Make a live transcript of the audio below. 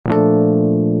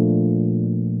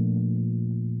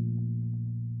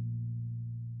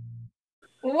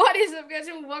is up, guys,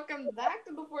 and welcome back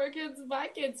to the Four Kids by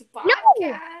Kids podcast. No,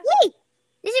 wait.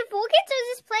 Is it 4 kids or is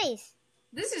this place?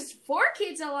 This is 4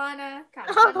 Kids, Alana.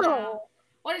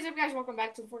 What is up, guys? Welcome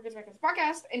back to the Four Kids by Kids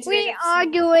podcast. And We are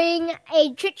doing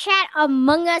a chit chat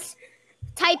Among Us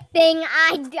type thing.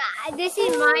 This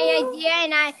is my idea,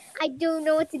 and I don't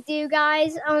know what to do,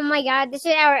 guys. Oh my god, this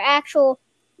is our actual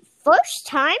first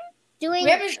time doing we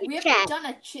haven't done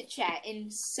a chit chat in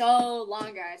so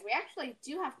long, guys. We actually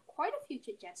do have quite a few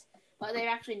chit chats, but they've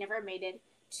actually never made it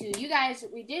to you guys.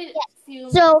 We did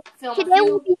film today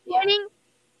we'll be joining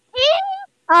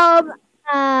Among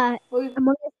Us.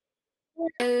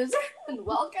 And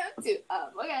welcome to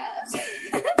Among Us.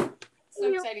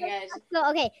 So exciting, guys.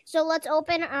 So let's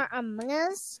open our Among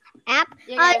Us app.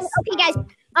 Yeah, guys, okay, guys.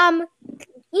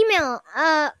 Email,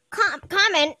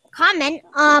 comment.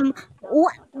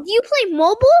 What do you play,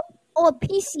 mobile or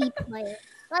PC player?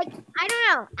 Like, I don't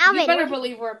know. Alvin, you better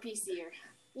believe we're a PCer.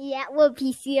 Yeah, we're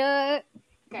PCer.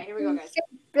 Okay, here we go, guys.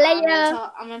 Player.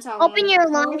 I'm gonna tell. Open your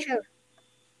launcher.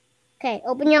 Okay,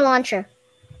 open your launcher.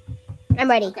 I'm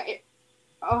ready. Okay.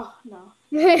 Oh no.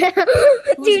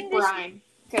 Dude, Brian?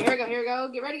 Okay, here we go.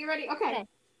 Get ready. Okay.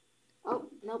 Oh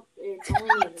nope, it's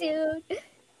only dude.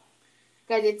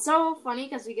 Guys, it's so funny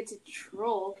because we get to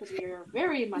troll because we are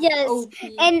very much OP.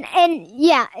 And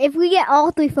yeah, if we get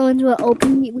all 3 phones with OP,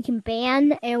 we can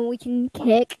ban and we can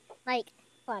kick. Like,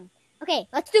 fun. Okay,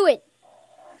 let's do it.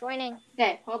 Joining.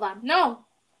 Okay, hold on. No,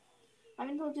 I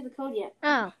haven't told you the code yet.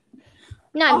 Oh,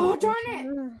 darn it!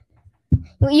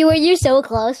 You're so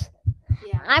close.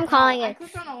 Yeah, I'm calling it. I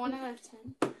clicked on a 1 out of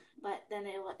 10, but then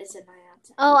it's a 9 out of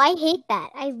 10. Oh, I hate that.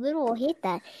 I literally hate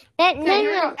that.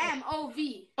 No.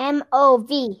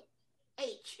 MOV.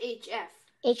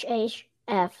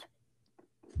 HHF.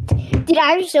 Dude,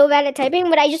 I'm so bad at typing,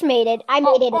 but I just made it. I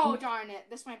made it. Oh, darn it.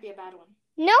 This might be a bad one.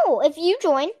 No, if you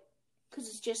join. Because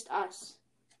it's just us.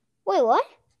 Wait, what?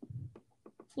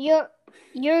 You're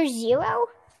 0?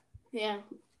 Yeah.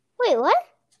 Wait, what?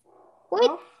 Wait,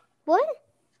 Oh. what?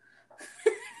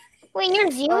 Wait,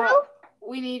 you're 0?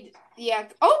 We need, yeah.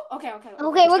 Oh, okay.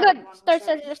 Okay, we're good. Start.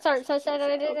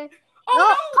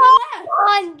 Oh, come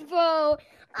on, bro.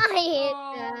 I hate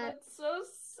that. That's so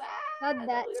sad.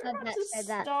 Said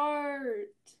that.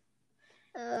 Start.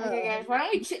 Okay, guys, why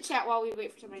don't we chit chat while we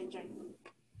wait for somebody to join?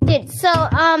 Dude, so,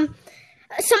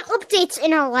 some updates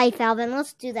in our life, Alvin.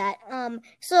 Let's do that.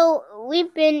 So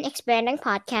we've been expanding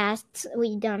podcasts.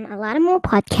 We've done a lot of more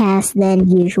podcasts than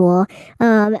usual.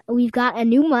 We've got a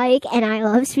new mic, and I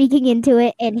love speaking into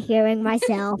it and hearing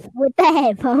myself with the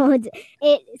headphones.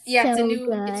 It's so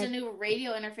good. It's a new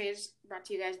radio interface brought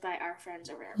to you guys by our friends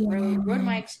over at Rode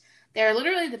Mics. They're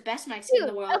literally the best mics in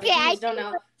the world. Okay, I don't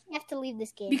know. Have to leave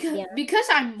this game because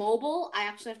I'm mobile. I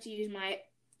actually have to use my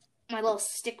little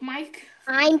stick mic.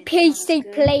 I'm PC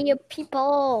player,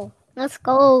 people. Let's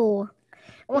go.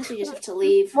 We just have to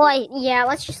leave. Boy, yeah,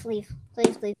 let's just leave.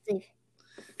 Please leave.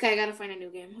 Okay, I gotta find a new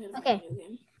game. Okay,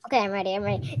 I'm ready.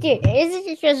 Dude, is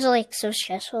it just like so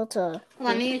stressful to... Hold on,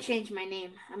 I need to change my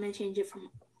name. I'm gonna change it from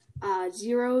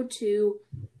 0 to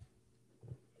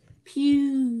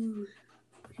Pew.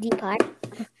 Depart.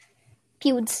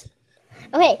 Pewds.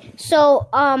 Okay, so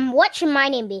what should my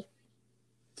name be?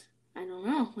 I don't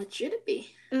know. What should it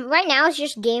be? Right now, it's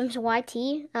just Games YT,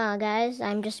 guys.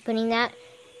 I'm just putting that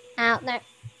out there.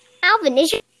 Alvin,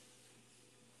 is your...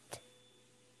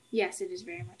 Yes, it is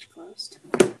very much closed.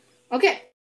 Okay.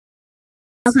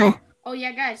 Oh,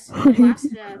 yeah, guys.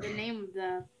 The name of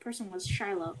the person was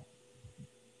Shiloh.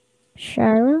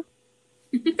 Shiloh?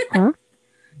 Huh?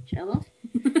 Shiloh?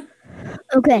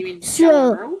 Okay,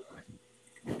 so...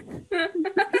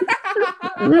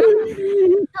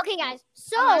 Okay, guys.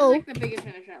 So I'm like the biggest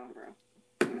fan of Shiloh, bro.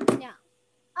 Yeah.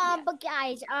 But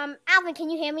guys, Alvin, can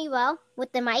you hear me well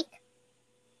with the mic?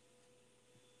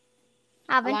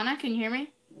 Alvin? Alana, can you hear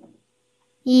me?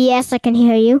 Yes, I can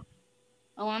hear you.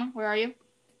 Alana, where are you?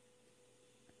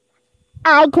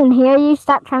 I can hear you.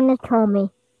 Stop trying to troll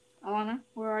me. Alana,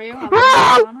 where are you?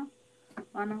 Alana,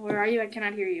 where are you? I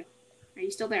cannot hear you. Are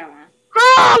you still there, Alana?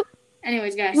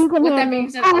 Anyways, guys, with that being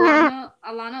said,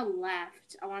 Alana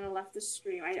left. Alana left the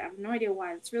stream. I have no idea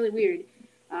why. It's really weird.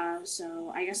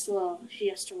 So I guess she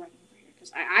has to run over here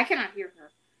because I cannot hear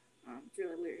her. It's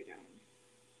really weird.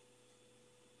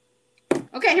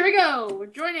 Okay, here we go. We're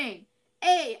joining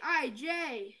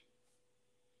AIJ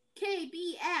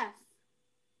KBF.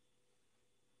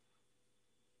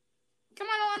 Come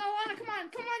on, Alana, come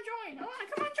on, join. Alana,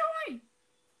 come on, join.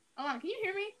 Alana, can you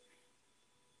hear me?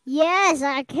 Yes,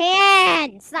 I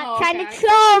can. Stop trying to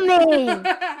troll me.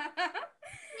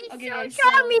 Okay, He's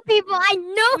troll me, people. I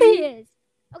know he is.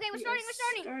 Okay, we're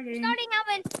starting,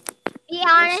 Alvin. Be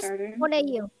honest. What are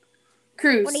you?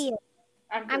 Cruz. What are you?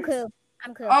 I'm Cruz.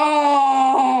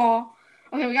 Oh.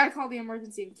 Okay, we gotta call the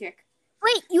emergency and kick.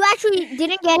 Wait, you actually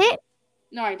didn't get it?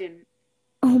 No, I didn't.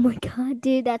 Oh my god,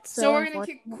 dude, that's so we're gonna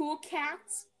kick Cool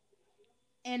Cats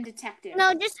and Detective.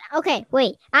 No, just okay.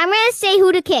 Wait, I'm gonna say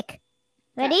who to kick.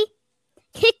 Ready? Okay.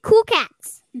 Kick Cool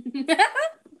Cats.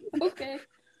 Okay.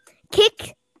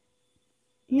 Kick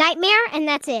Nightmare, and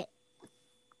that's it.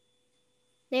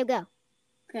 There you go.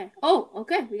 Okay. Oh,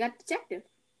 okay. We got Detective.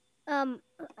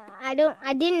 I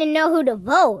didn't know who to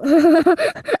vote.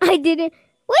 I didn't.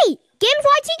 Wait, Games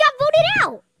YT got voted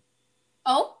out.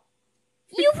 Oh.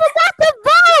 You forgot to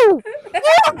vote! You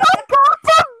forgot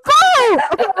to vote!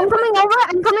 Okay, I'm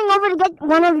coming over to get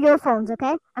one of your phones,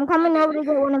 okay? I'm coming over to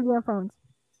get one of your phones.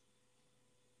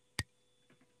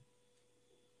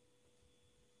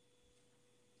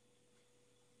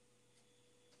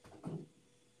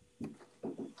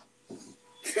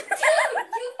 You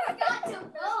forgot to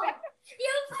vote!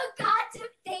 You forgot to...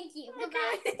 Thank you.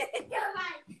 Goodbye.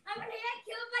 Goodbye. I'm gonna get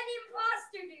killed by the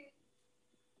imposter, dude.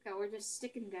 Okay, we're just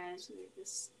sticking, guys. We're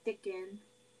just sticking.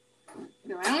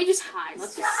 Okay, why don't we just hide?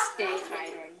 Let's just stay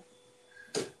hiding.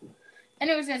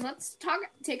 Anyways, guys, let's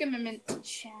take a moment to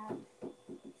chat.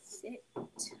 Sit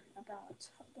about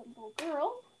the little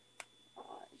girl.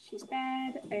 She's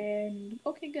bad, and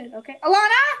okay, good. Okay,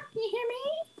 Alana, can you hear me?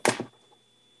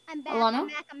 I'm back. Alana?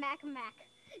 I'm back.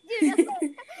 Dude,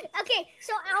 okay,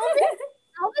 so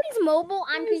Alvin's mobile.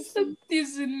 I'm Stop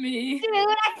dissing me. Dude, I'm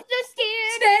so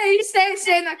scared.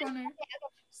 Stay in that corner.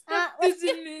 Stop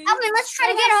dissing me. Alvin, let's try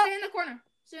to get Stay in the corner.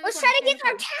 Let's try to get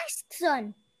our tasks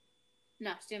done.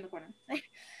 No, stay in the corner. I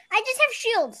just have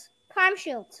shields. Prime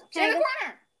shields. Stay in the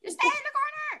corner. Just stay in the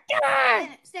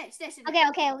corner. Stay.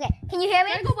 Okay. Can you hear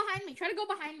me? Try to go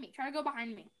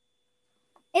behind me.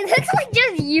 It looks like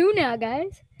just you now,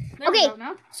 guys. Okay, so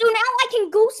now I can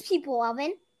ghost people,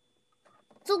 Alvin.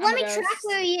 So let me track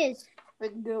where he is. I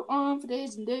can go on for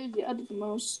days and days. Yeah, I did the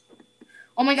most.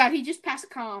 Oh my god, he just passed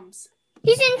comms.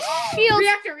 He's in shield.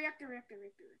 Reactor.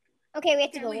 Okay, we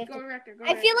have to go. Go reactor.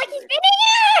 I feel like he's been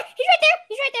here. He's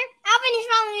right there. Alvin,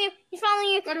 he's following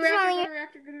you. Go to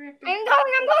reactor. I'm going.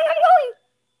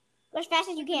 Go as fast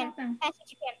as you can.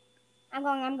 I'm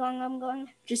going.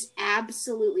 Just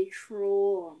absolutely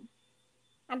troll him.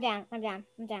 I'm down.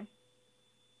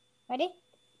 Ready?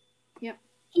 Yep.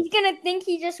 He's gonna think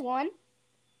he just won.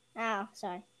 Oh,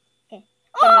 sorry. Okay.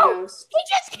 Oh!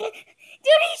 Dude,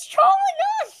 he's trolling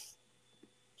us!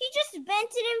 He just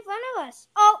bent it in front of us.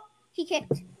 Oh, he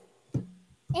kicked.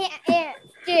 Yeah,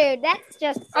 dude, that's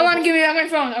just... I want to give me my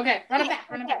phone. Okay, run it back.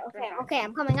 Okay,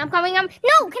 I'm coming. No, can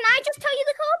I just tell you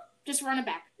the code? Just run it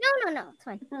back. No, it's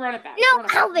fine. Run it back. No,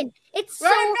 Alvin, it's so...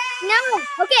 No,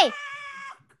 okay.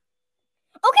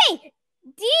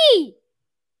 D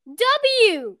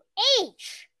W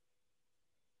H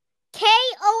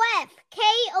KOF.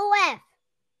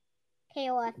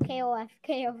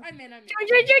 I'm in.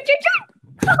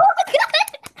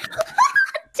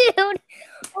 Dude.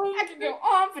 I can go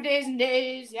on for days and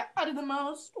days. Yeah, I did the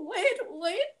most. Wait.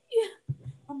 Yeah,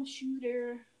 I'm a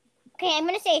shooter. Okay, I'm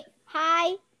gonna say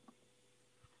hi.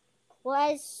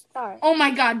 Let's start. Oh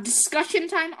my god, discussion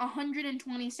time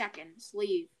 120 seconds.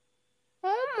 Leave.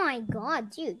 Oh my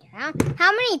god, dude. How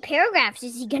many paragraphs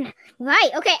is he gonna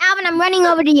write? Okay, Alvin, I'm running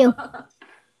over to you.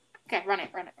 Okay, run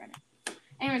it.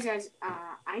 Anyways, guys,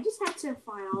 I just had to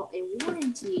file a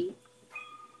warranty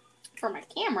for my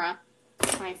camera,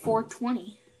 my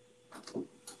 420.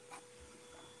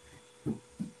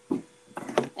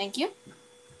 Thank you.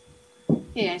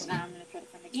 Hey guys, now I'm gonna try to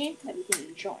find a game that we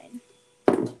can join.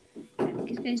 And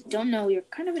because you guys don't know, you're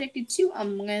kind of addicted to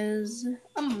Among Us,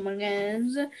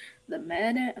 the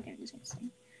meta. Okay, I'm just gonna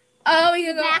sing. Oh, we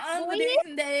can go on for days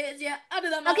and days. Yeah, out of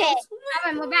the most. Okay,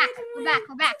 Alvin, we're back.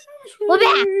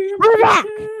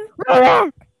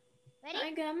 Ready?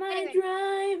 I got my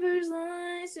driver's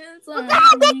license. We're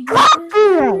gonna get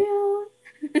coffee.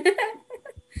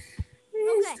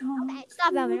 Okay,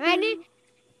 stop, Alvin. Ready?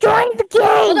 Join the game.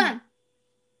 Hold on.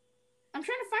 I'm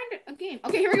trying to find a game.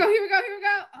 Okay, here we go.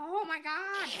 Oh my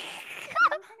god.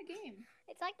 What kind of game?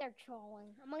 It's like they're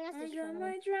trolling. Among Us is I got trolling.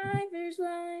 my driver's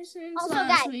license. Also,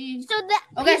 guys, week. so that...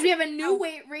 Oh, guys, we have a new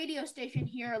radio station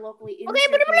here locally. Okay,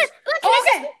 okay,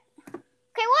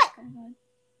 what?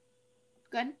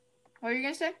 Good. What were you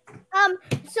gonna say? I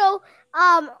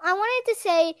wanted to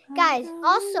say, guys,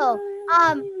 also,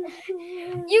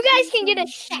 you guys can get a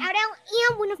shout out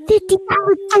and win a $50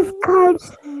 gift card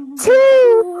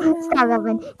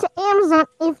to Amazon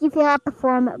if you fill out the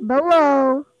form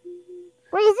below.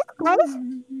 Wait, is it guys?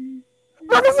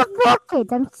 What is it for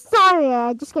kids? I'm sorry,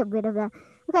 I just get rid of that.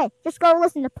 Okay, just go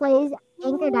listen to plays,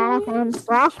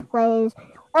 anchor.fm/plays,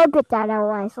 or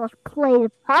bit.ly/plays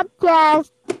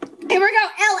podcast. Here we go.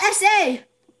 LSA.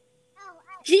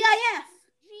 GIF.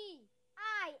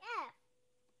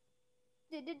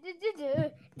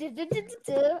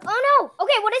 Oh no!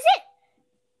 Okay, what is it?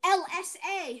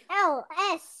 LSA.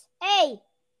 LSA.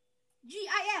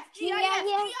 GIF. GIF.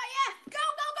 Go.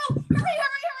 Hurry.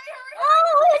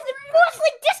 Oh, it's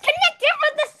mostly disconnected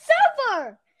from the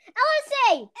server.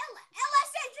 LSA.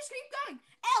 LSA. Just keep going.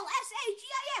 LSA.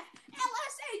 GIF.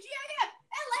 LSA. GIF.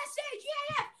 LSA.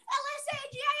 GIF. LSA.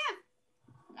 GIF.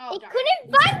 They couldn't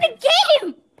find the game.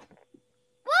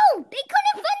 Whoa, they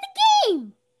couldn't find the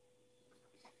game.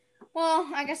 Well,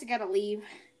 I guess I gotta leave.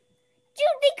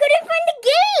 Dude, they couldn't find the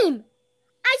game.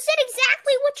 I said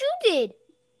exactly what you did.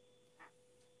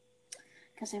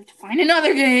 Guess I have to find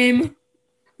another game.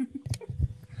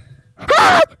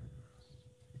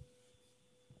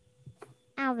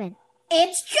 Alvin.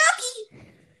 It's Chucky.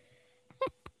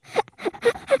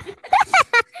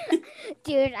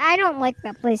 Dude, I don't like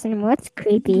that place anymore. It's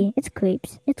creepy. It's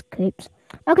creeps.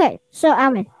 Okay, so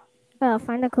Alvin,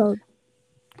 find the code.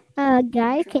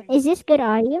 Guys, is this good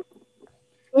audio?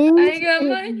 I got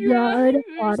my driver's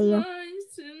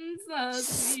license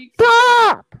last week.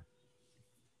 Stop!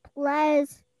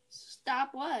 Les.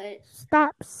 Stop what?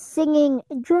 Stop singing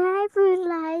driver's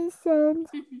license.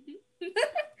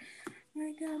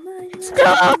 I got my driver's.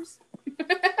 Stop!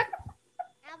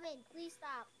 Alvin, please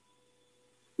stop.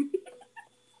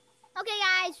 Okay,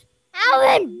 guys.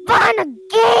 Alvin, find a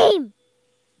game.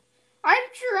 I'm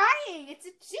trying. It's a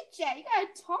chit chat. You gotta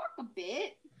talk a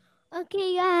bit.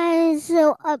 Okay, guys.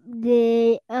 So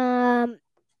update.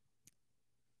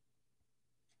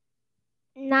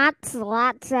 Not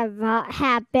lots have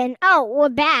happened. Oh, we're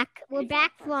back. We're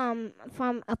back from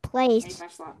a place.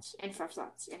 25 slots. 25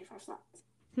 slots. 25 slots.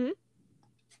 Hmm?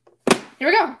 Here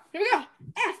we go.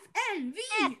 FNV.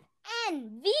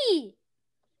 FNV.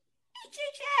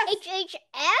 HHF.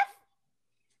 HHF?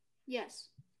 Yes.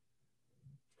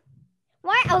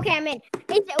 Why? Okay, I'm in.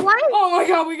 Why? Oh my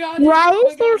god, we got it. Why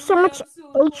is there so much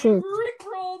H's?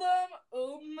 Rickroll them.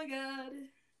 Oh my god.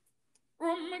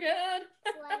 Oh my god.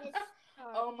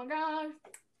 Oh my god.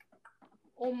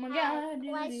 Oh my god.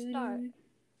 Let's start.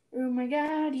 Oh my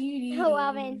god. Oh,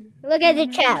 Alvin. Look at the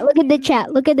chat. Look at the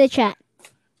chat. Look at the chat.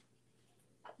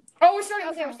 Oh, we're starting.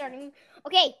 Okay, we're starting.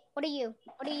 Okay, what are you?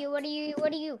 What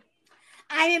are you?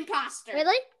 I'm imposter.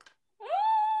 Really?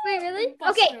 Wait, really?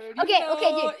 Imposter. Okay,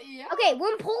 dude. Yeah. Okay,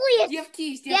 we're Polius. Do you have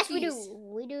keys? Yes, we do.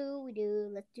 We do.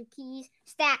 Let's do keys.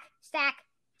 Stack.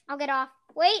 I'll get off.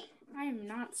 Wait. I am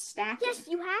not stacking. Yes,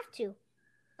 you have to.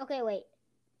 Okay, wait.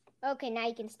 Okay, now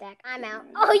you can stack. I'm out.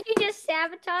 Oh, you just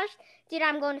sabotaged? Dude,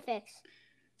 I'm going to fix.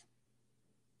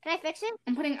 Can I fix it?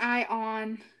 I'm putting eye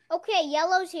on. Okay,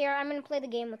 yellow's here. I'm going to play the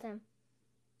game with him.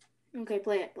 Okay,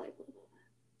 play it.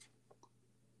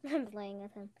 I'm playing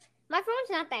with him. My phone's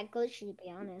not that good, to be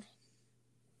honest.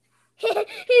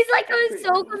 He's like, I'm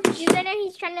so confused, and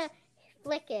he's trying to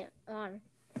flick it on.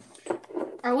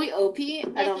 Are we OP?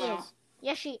 I don't know.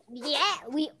 Yeah,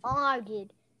 we are,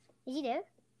 dude. Is he there?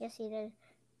 Yes, he did.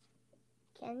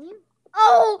 Can you?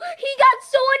 Oh, he got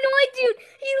so annoyed, dude.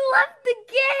 He left the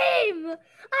game.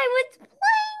 I was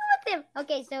playing with him.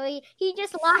 Okay, so he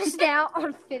just lost out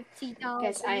on $50.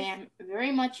 Yes, I am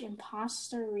very much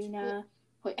imposter arena.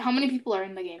 Wait, how many people are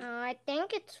in the game? I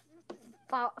think it's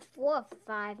 4 or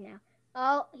 5 now.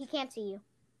 Oh, he can't see you.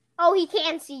 Oh, he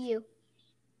can see you.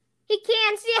 He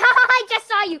can see. I just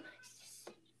saw you.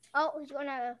 Oh, he's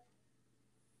gonna.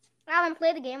 Alan,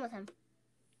 play the game with him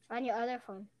on your other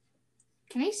phone.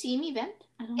 Can he see me, Vent?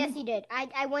 Yes, he did.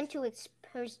 I went to his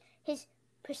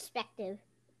perspective.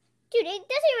 Dude, it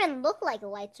doesn't even look like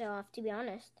lights are off, to be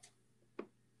honest. It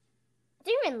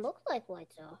doesn't even look like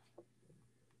lights are off.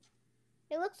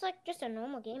 It looks like just a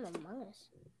normal game of Among Us.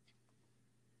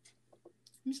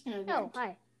 I'm just gonna Oh,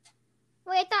 hi.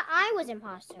 Wait, I thought I was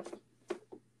imposter.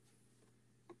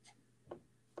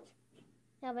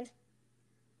 Melvin.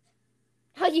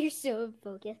 Oh, you're so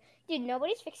focused. Dude,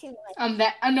 nobody's fixing the lights.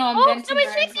 I'm Oh, venting somebody's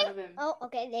right in fixing. front of him. Oh,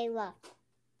 okay, they left.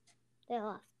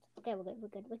 Okay, we're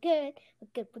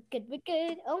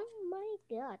good. Oh my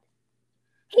god.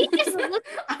 He just looked.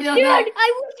 I don't Dude, know.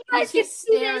 I wish you guys could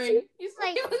see this. Staring. He's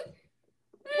like,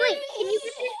 wait, can you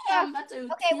get this I'm off? about to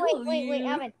Okay, kill wait, you.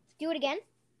 Alvin. Do it again.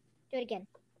 Do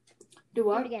Do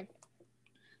what? it again.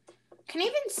 Can I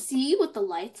even see with the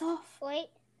lights off? Wait.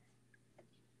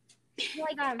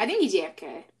 Like, I think he's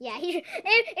AFK. yeah,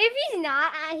 if he's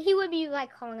not, he would be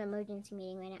like calling an emergency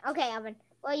meeting right now. Okay, Alvin.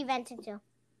 What are you venting to?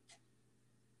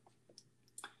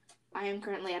 I am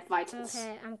currently at Vitals.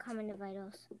 Okay, I'm coming to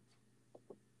Vitals.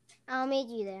 I'll meet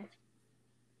you there.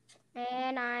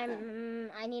 And I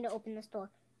need to open this door.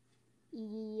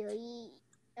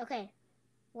 Okay.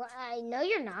 Well, I know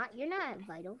you're not. You're not at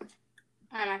Vital.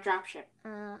 I'm at dropship.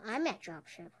 I'm at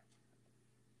dropship.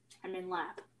 I'm in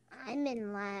lab. I'm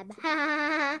in lab.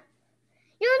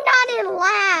 You're not in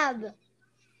lab.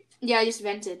 Yeah, I just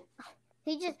vented.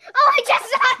 He just. Oh, I just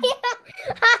saw you.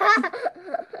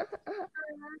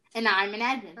 And now I'm an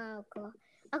admin. Oh, cool.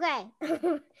 Okay.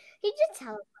 He just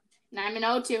teleported. Now I'm an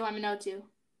O2. I'm an O2.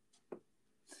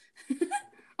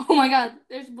 Oh my god,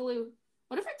 there's Blue.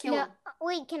 What if I kill him?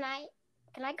 Wait, can I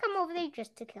come over there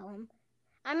just to kill him?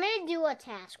 I'm gonna do a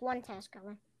task. One task,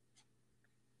 Ellen.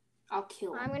 I'll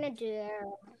kill him. I'm gonna do.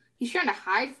 He's trying to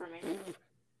hide from me.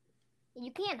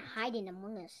 You can't hide in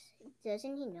Among Us.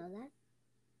 Doesn't he know that?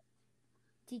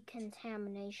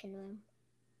 Decontamination room.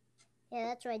 Yeah,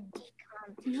 that's right.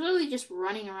 He's literally just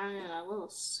running around in a little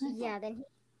circle. Yeah, then he.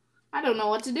 I don't know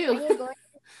what to do.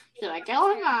 Should I kill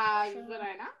him? Should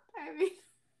I not? I mean.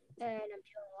 And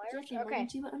I'm killing okay.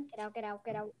 Get out.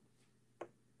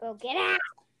 Bro, get out.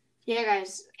 Yeah,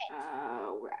 guys. Okay.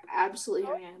 We're absolutely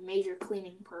having a major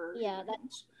cleaning purge. Yeah,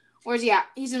 that's. Where's he at?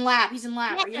 He's in lab. Are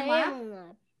you in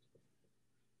lab?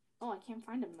 Oh, I can't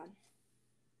find him then.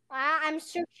 I'm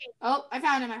searching. Oh, I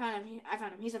found him.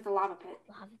 He's at the lava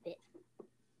pit.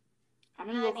 I'm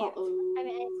gonna go call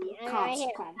comms.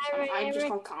 I just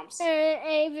called comms.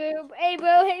 Hey bro.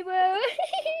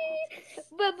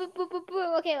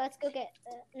 Okay, let's go get.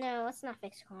 No, let's not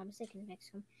fix comms. They can fix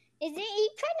them. Is he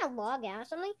trying to log out or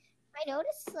something? I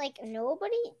noticed like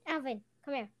nobody. Alvin,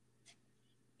 come here.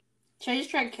 Should I just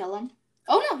try to kill him?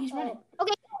 Oh no, he's running.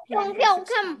 Okay, kill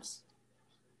him.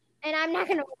 And I'm not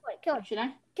gonna kill him. Should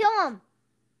I? Kill him.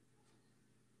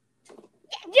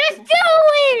 Just do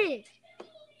it.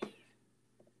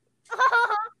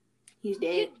 He's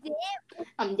dead.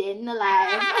 I'm dead and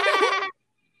alive.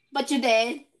 But you're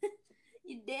dead.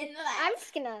 You're dead and alive. I'm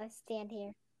just gonna stand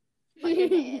here. But you're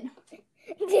dead.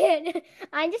 Dude,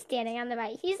 I'm just standing on the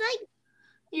right. He's like,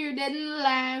 you're dead and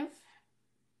alive.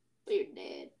 But you're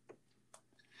dead.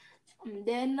 I'm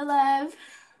dead and alive.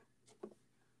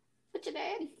 But you're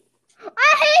dead.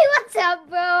 Hey, what's up,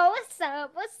 bro? What's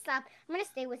up? I'm gonna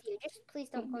stay with you. Just please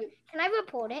don't. Can I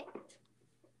report it?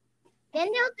 Then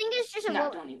they'll think it's just a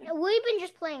no, don't even. We've been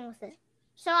just playing with it.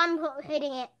 So I'm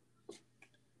hitting it.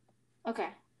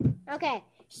 Okay.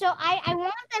 So I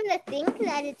want them to think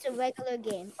that it's a regular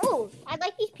game. Oh, I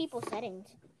like these people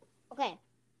settings. Okay.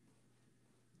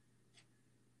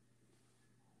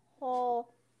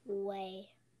 Hallway.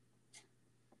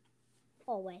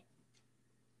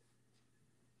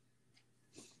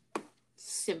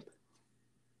 Simp.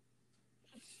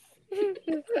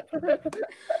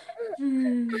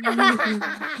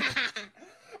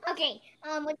 Okay.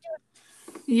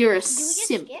 You're a do we just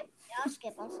simp. Skip? Yeah, I'll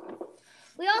skip.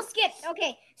 We all skipped.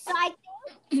 Okay. So I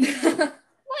think.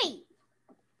 Wait.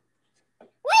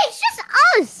 It's just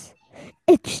us.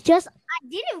 It's just. I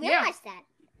didn't realize that.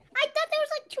 I thought there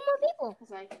was like 2 more people.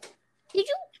 Did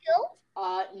you kill?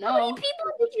 No. How many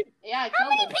people did you? Yeah, I killed How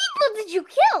many them. people did you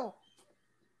kill?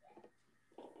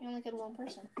 You only killed 1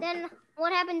 person. Then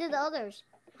what happened to the others?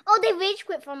 Oh, they rage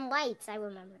quit from lights. I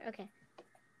remember. Okay.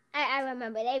 I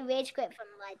remember. They rage quit from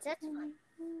lights. That's fun.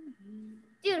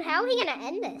 Dude, how are we gonna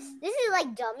end this? This is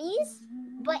like dummies,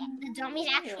 but the dummies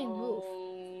actually move.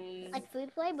 Like free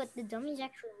play, but the dummies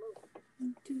actually move.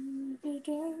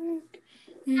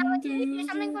 Now, can you do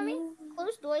something for me?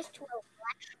 Close doors to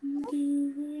electrical.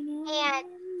 And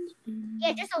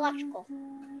yeah, just electrical.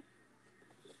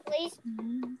 Please.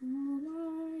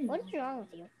 What is wrong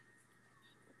with you?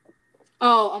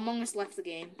 Oh, Among Us left the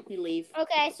game. You leave.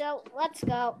 Okay, so let's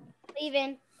go.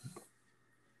 Leaving.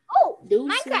 Oh,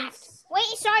 Deuces. Minecraft.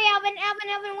 Wait, sorry, Alvin,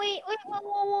 wait.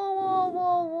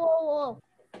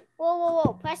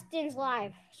 Whoa. Preston's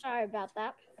live. Sorry about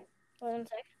that. 1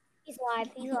 sec. He's live.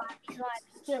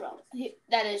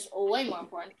 That is way more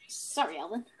important. Sorry,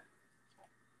 Alvin.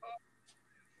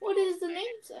 What does the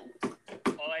name say?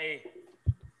 Oi,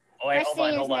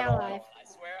 Preston hold on. Live. I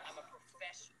swear I'm a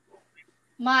professional.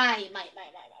 My.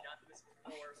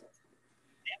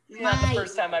 Not the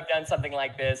first time I've done something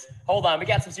like this. Hold on, we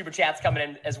got some super chats coming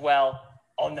in as well.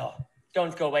 Oh no,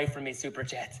 don't go away from me, super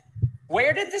chat.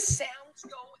 Where did the sounds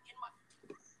go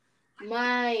in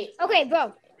my? Okay,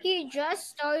 bro. He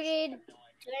just started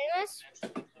doing this.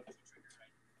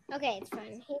 Okay, it's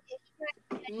fine.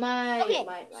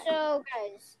 So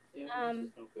guys, now,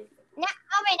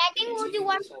 I think we'll do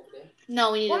one.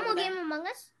 No, we need one more game Among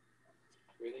Us.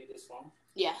 Really, this long?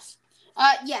 Yes.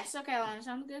 Yes. Okay, Alana,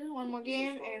 sounds good. One more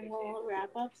game, and we'll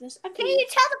wrap up this episode. Can you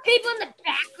tell the people in the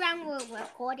background we're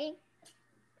recording?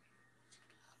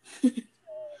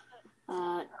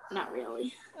 Not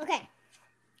really. Okay,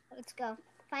 let's go.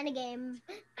 Find a game.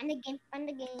 Find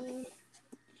a game.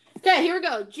 Okay, here we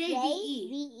go.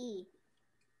 JVE.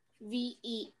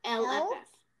 VELFF.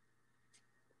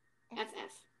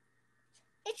 FF.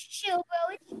 It's chill,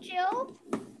 bro. It's chill.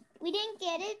 We didn't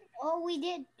get it. Oh, we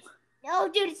did. No,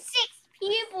 dude, it's 6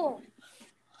 people.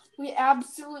 We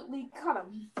absolutely cut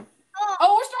them.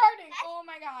 Oh, we're starting. Oh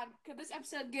my god. Could this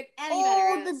episode get any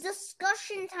better? the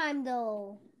discussion time,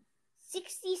 though.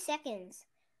 60 seconds.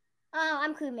 Oh,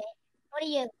 I'm crewmate. What are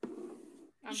you?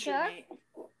 I'm sure? crewmate.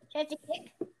 Should I have to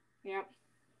kick? Yep.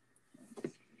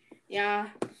 Yeah.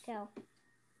 Go.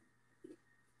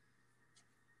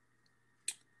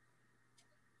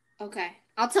 Okay.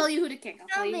 I'll tell you who to kick.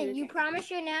 Alvin, you promise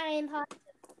you're not an imposter?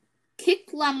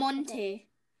 Kick Lamonte.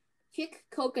 Kick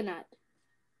Coconut.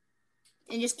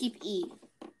 And just keep E.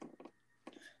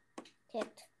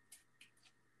 Kicked.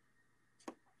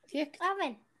 Kick.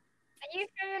 Alvin, are you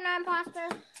sure you're not an imposter?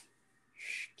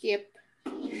 Skip.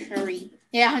 Hurry.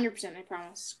 Yeah, 100%, I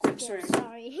promise. Quick story.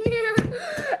 Sorry.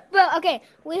 But, okay,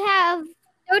 we have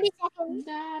 30 seconds.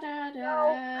 Da, da, da, So,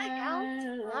 I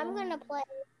count. I'm going to play.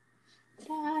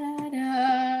 Da, da,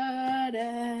 da,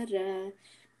 da, da.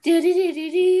 Do, do, do,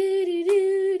 do, do, do,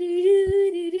 do,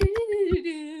 do,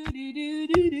 do, do,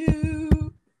 do,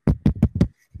 do.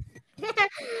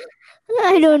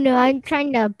 I don't know. I'm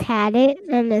trying to pad it,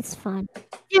 and it's fun.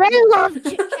 Dude, I love chit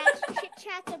chats. Chit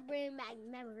chats are bringing back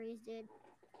memories, dude.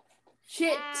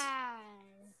 Shit.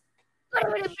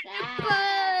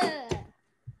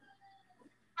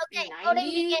 Okay,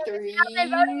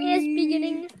 voting is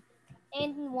beginning.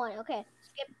 And 1. Okay,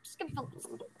 skip vote.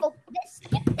 Vote this,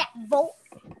 skip that vote.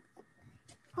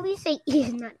 Please say E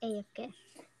is not AFK. Did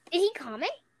he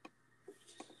comment?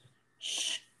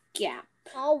 Skip.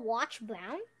 I'll watch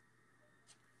Brown.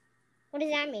 What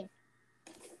does that mean?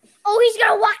 Oh, he's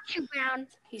gonna watch you, Brown.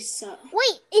 He's so.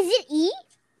 Wait, is it E?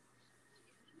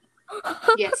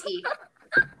 Yes, E.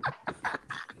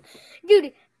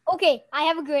 Dude, okay, I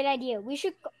have a great idea. We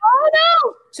should. Oh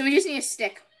no! So we just need a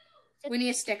stick. We need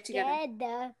a stick together. No, he's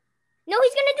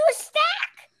gonna do a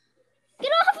stack.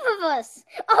 Get off of us!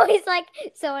 Oh, he's like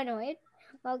so annoyed.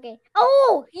 Okay.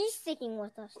 Oh, he's sticking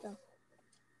with us though.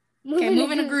 Okay,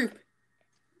 move in a group.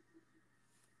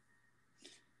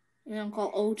 And then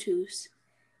call O2s.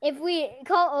 If we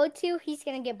call O2, he's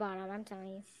gonna get bottom. I'm telling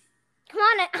you. Come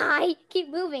on, I keep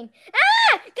moving.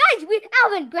 Ah, guys,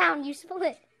 Alvin, Brown, you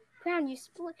split. Brown, you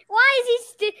split. Why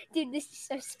is he Dude, this is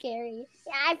so scary.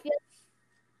 Yeah, I feel.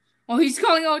 Oh, he's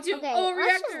calling O2. Okay, Oh,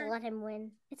 let's just reactor. let him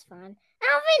win. It's fine.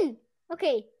 Alvin.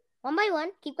 Okay, 1 by 1.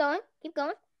 Keep going. Keep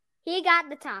going. He got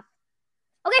the top.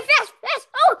 Okay, fast.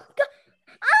 Oh, go.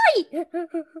 Ay!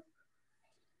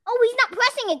 Oh, he's not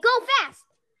pressing it. Go fast.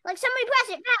 Like somebody press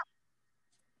it fast.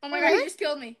 Oh my god, you just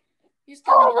killed me. You just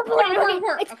killed me. Report.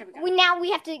 Okay, we got it. Now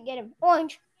we have to get him.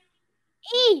 Orange.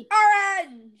 E.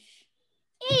 Orange.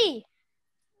 E.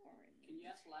 Can you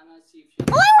ask Lana see if she...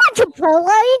 Oh, I want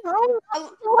Chipotle.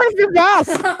 Oh, what's the best?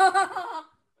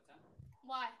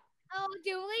 Why? Oh,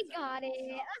 dude, we got it.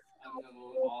 I'm gonna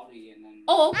vote Audie and then...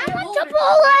 Oh, okay. I want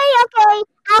Chipotle. Okay.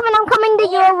 Alvin, I'm coming to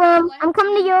your room. I'm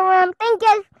coming to your room. Thank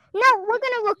you. No, we're going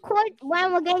to record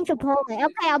when we're getting Chipotle.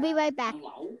 Okay, I'll be right back.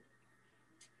 Hello?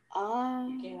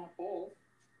 You can't have both.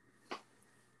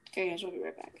 Okay, guys, we'll be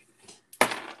right back.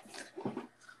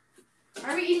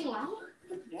 Are we eating loud?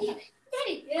 Yeah.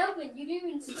 Daddy, Alvin, you didn't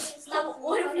even So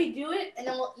what if we do it and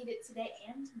then we'll eat it today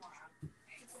and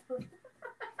tomorrow?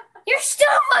 You're still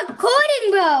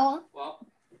recording, bro. Well,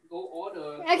 go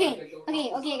order.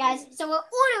 Okay, guys. So we're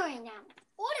ordering now.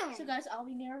 So guys, I'll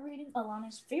be narrating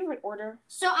Alana's favorite order.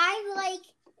 So I like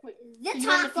Wait, the can you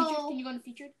go on the taco. featured? Can you go on the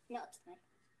featured? No, it's fine.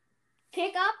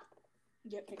 Pick up.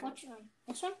 Yep, pick up. Which one?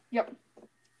 This one? Yep.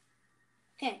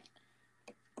 Okay.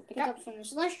 Pick up from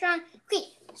this restaurant. Okay,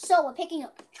 so we're picking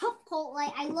up Chipotle.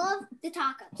 I love the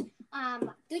tacos.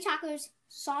 3 tacos,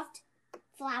 soft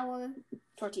flour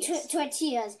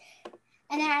tortillas.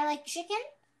 And then I like chicken.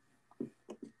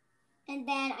 And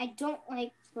then I don't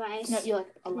like rice. No, you like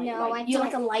a light No, white. I You don't.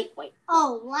 like a light white.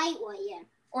 Oh, light one, yeah.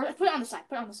 Or put it on the side.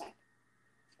 Put it on the side.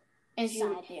 And if you,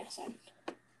 Side. yeah, side.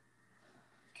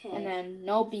 Okay. And then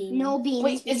no beans. No beans.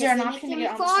 Wait, is there an because option they to make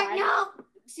get them on the far- side? No.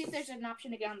 See if there's an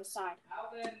option to get on the side.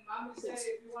 Alvin, Mama said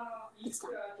if you want to eat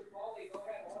Chipotle, go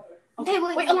ahead and order. Okay,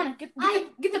 wait, wait, wait. Alana,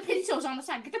 get the pintos on the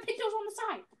side. Get the pintos on the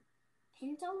side.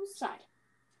 Pintos? Side.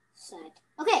 Side.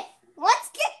 Okay, let's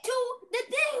get to the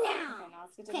thing now. Okay, now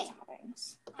let's get to Okay. the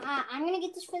toppings. I'm going to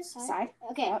get this for the side. Side.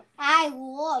 Okay. Yep. I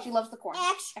love She loves the corn.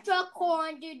 extra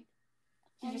corn, dude.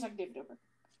 She's just like David Dobrik.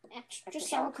 Extra Extra sour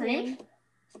sour cream. cream.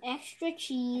 Extra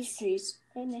cheese. Cheese.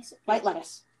 And White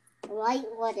lettuce. White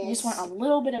lettuce. You just want a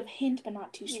little bit of hint, but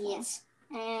not too small. Yes.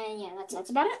 And yeah, that's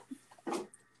about it.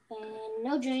 And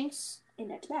no drinks. In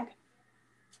that bag.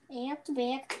 And the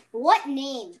bag. What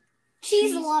name?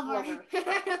 Cheese lover.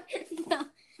 No.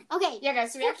 Okay. Yeah,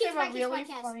 guys. So we actually have a really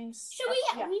podcast. funny. Should we?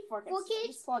 Yeah, Four kids. kids.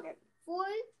 Just plug it. 4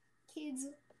 kids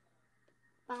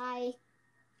by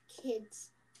kids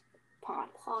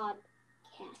podcast.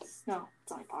 No,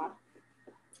 it's not pod.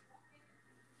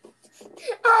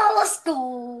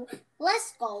 Oh,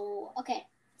 let's go. Okay.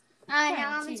 Okay,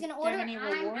 now let's I'm see. gonna Do you have order. any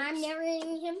rewards? I'm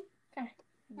narrating him. Okay.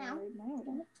 Now.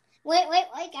 No. Wait,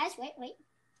 guys, wait.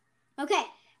 Okay,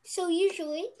 so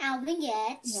usually Alvin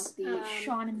gets You got the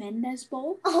Shawn Mendes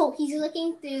bowl. Oh, he's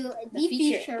looking through the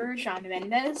featured Shawn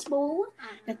Mendes bowl.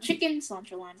 We got chicken,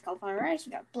 cilantro, lime, cauliflower rice.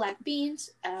 We got black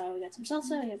beans. We got some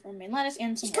salsa. We have romaine lettuce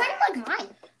and some. It's kind of like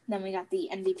mine. Then we got the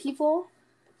MVP bowl,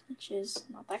 which is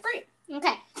not that great.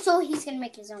 Okay, so he's gonna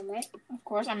make his own, right? Of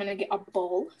course, I'm gonna get a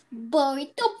bowl.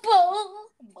 Burrito bowl.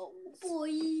 Bowls.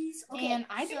 Boys. Okay, And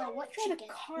I didn't what try the chicken?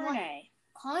 carne.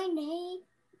 Carne.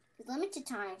 Limited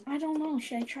time. I don't know.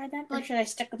 Should I try that, or should I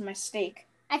stick with my steak?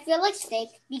 I feel like steak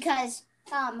because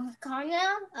carne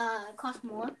costs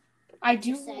more. I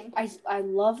do. Steak. I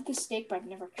love the steak, but I've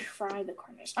never tried the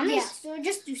carne. So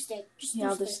just do steak.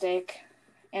 I'll do steak,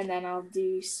 and then I'll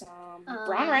do some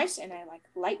brown rice, and I like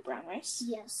light brown rice.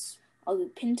 Yes. I'll do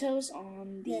pintos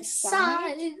on the Yes.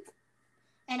 side.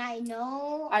 And I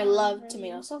know. I love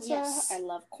tomato salsa. Yes. I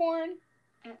love corn.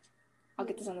 I'll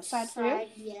get this on the side for you.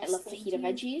 Yes, I love fajita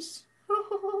veggies.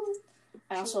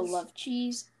 I also love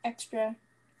cheese extra.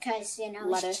 Because,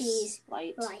 lettuce, it's cheese.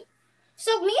 light.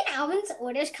 So, me and Alvin's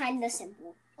order is kind of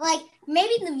simple. Like,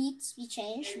 maybe the meats be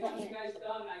changed. But, You guys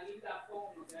done? I need that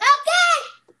phone, okay?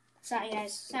 Okay! Sorry,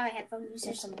 guys. Sorry, headphone There's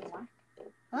users. something whack.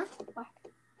 Huh? Whack.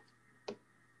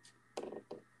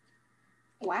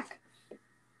 Guac.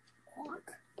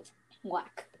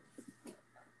 Whack.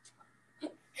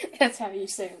 That's how you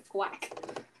say whack.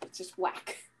 It's just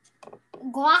whack.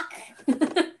 Guac.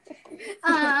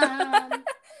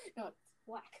 No, it's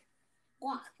whack.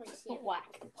 Guac, please. Yeah.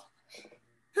 Whack.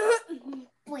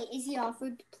 Wait, is he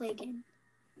offered to play again?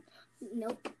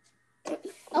 Nope.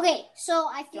 Okay, so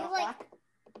I Do you feel want like whack?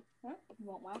 Huh? You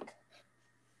want whack?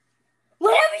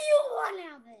 whatever you want,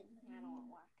 Alvin. I don't want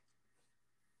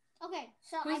whack. Okay,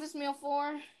 so Who's this meal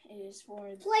for? It is for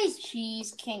the Please.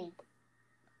 Cheese King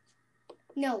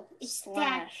No, it's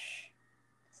slash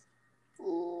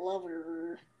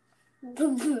lover.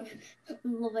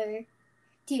 Lover.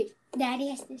 Dude, Daddy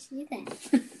has to see that.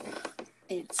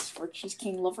 It's for Cheese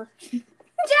King lover.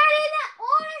 Daddy, that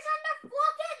order's on the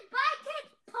fucking bucket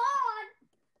pod.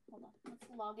 Hold on. Let's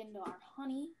log into our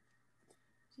honey.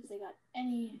 See if they got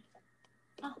any.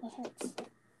 Oh, that hurts.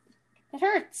 That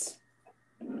hurts.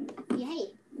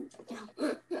 Yay.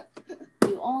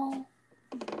 You all.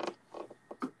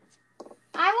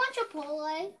 I want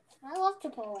Chipotle. I love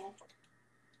Chipotle.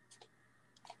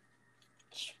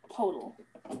 Chipotle.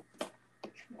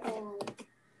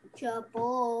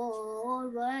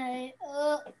 Chipotle.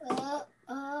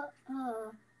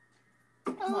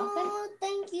 Oh,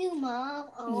 thank you, Mom.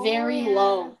 Oh, Very yeah.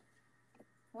 low.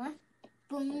 What?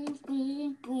 Boom,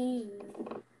 boom, boom.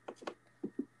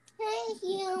 Thank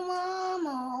you, Mom.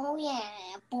 Oh,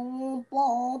 yeah. Boom,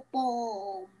 boom,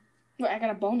 boom. Wait, I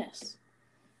got a bonus.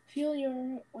 Feel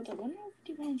your with a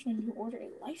 150 pounds when you order a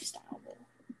lifestyle bowl.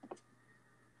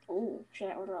 Oh, should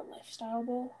I order a lifestyle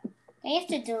bowl? I have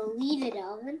to delete it,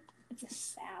 Alvin. It's a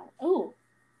salad. Oh,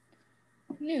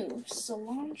 new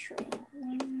cilantro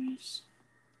lime rice.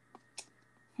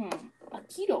 A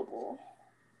keto bowl.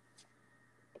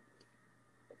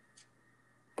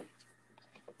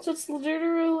 So it's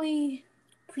literally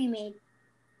Pre-made.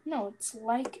 no. It's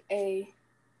like a.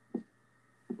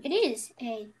 It is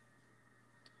a.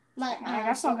 But I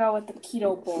guess I'll go with the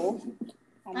keto bowl.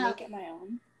 I'll make it my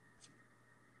own.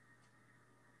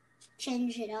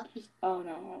 Change it up. Oh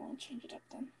no, I won't change it up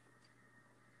then.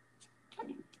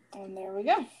 And there we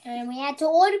go. And we had to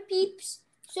order peeps.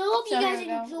 So hope So you guys here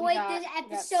we go. enjoyed this We got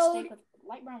episode. steak with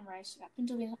light brown rice. We got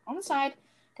pinto beans on the side.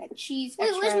 Got cheese. Wait,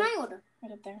 extra where's my order?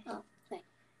 right up there. Oh, okay.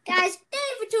 Guys,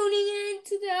 thank you for tuning in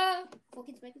to the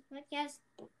Focus Breakers podcast.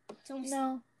 So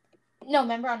No,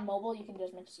 remember on mobile you can do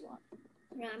as much as you want.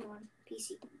 Yeah, I'm on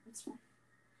PC. That's fine.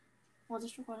 We'll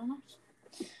just record on ours.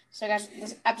 So guys,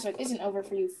 this episode isn't over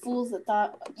for you fools that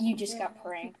thought you just got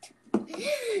pranked.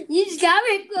 You just got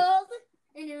me cold.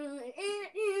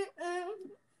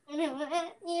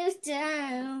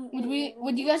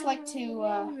 Would you guys like to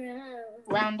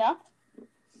round up?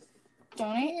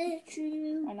 Donate?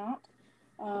 Or not?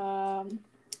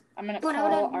 I'm gonna call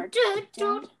our dad.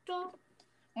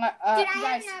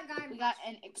 Guys, we got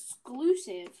an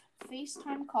exclusive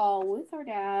FaceTime call with our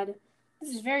dad.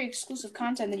 This is very exclusive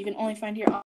content that you can only find here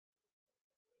on.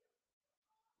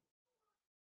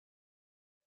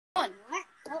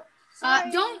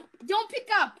 Don't pick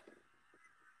up.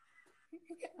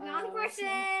 Wrong person.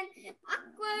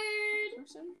 Awkward.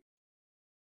 Person.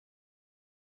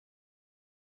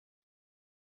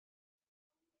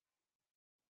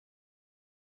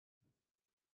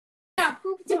 Got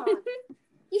pooped on.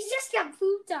 He's just got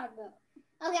pooped on though.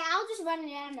 Okay, I'll just run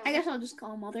it out. I guess I'll just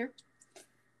call Mother.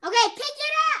 Okay, pick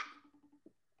it up.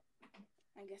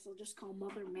 I guess I'll just call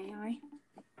Mother, may I?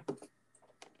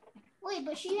 Wait,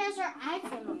 but she has her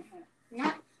iPhone on her.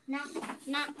 Not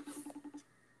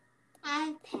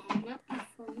iPad, not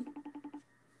iPhone.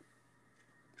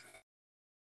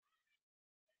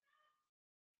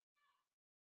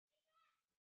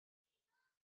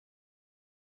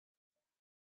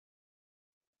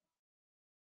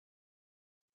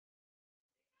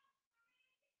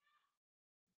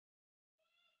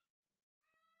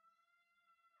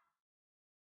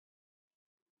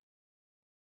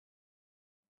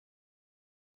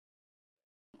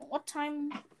 What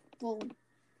time will...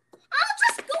 I'll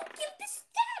just go give this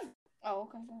stem. Oh,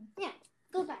 okay, then. Yeah,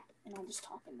 go back. And I'll just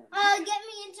talk in there. Get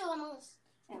me into almost.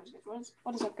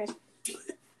 What is up, guys?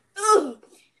 Ugh,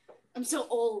 I'm so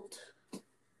old.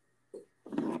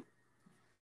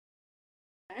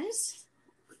 Guys,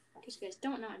 because you guys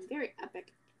don't know, I'm very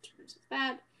epic in terms of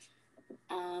that.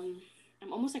 I'm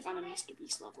almost like on a Mr.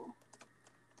 Beast level.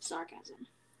 Sarcasm.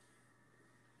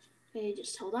 Okay,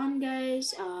 just hold on,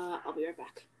 guys. I'll be right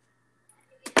back.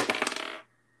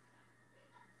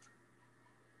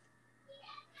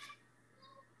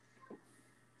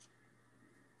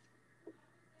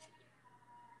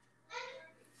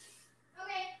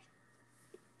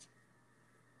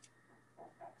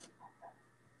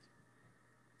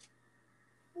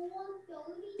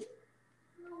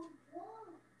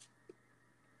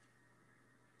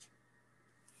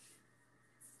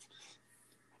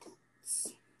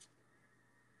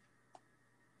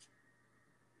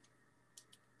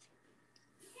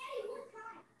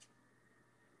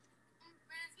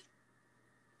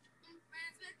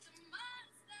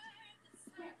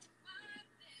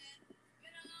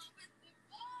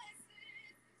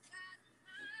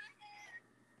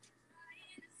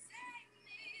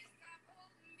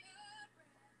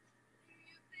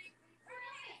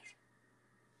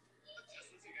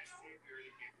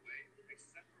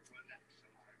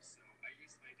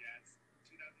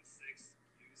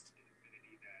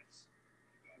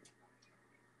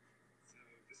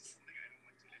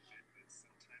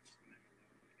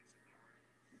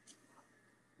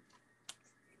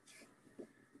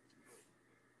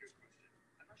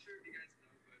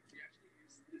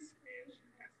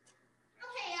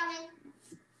 Okay, Alan.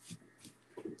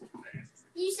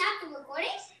 You stopped the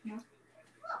recording? No. Oh.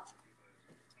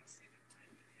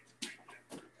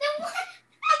 Then what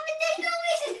happened to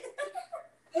noise?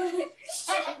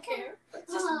 I don't care.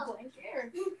 It's just a blank air.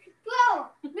 Bro,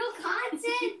 no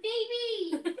content, baby.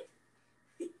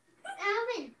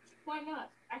 Alvin. Why not?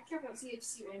 I care about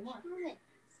CHC way more. Alvin.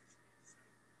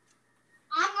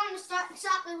 I'm going to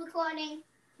stop the recording.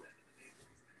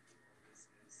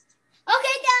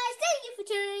 Okay, guys, thank you for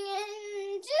tuning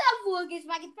in to the Four Kids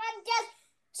Podcast.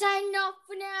 Signing off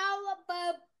for now.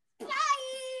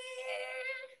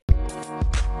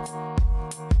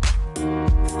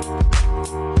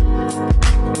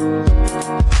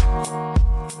 Bye.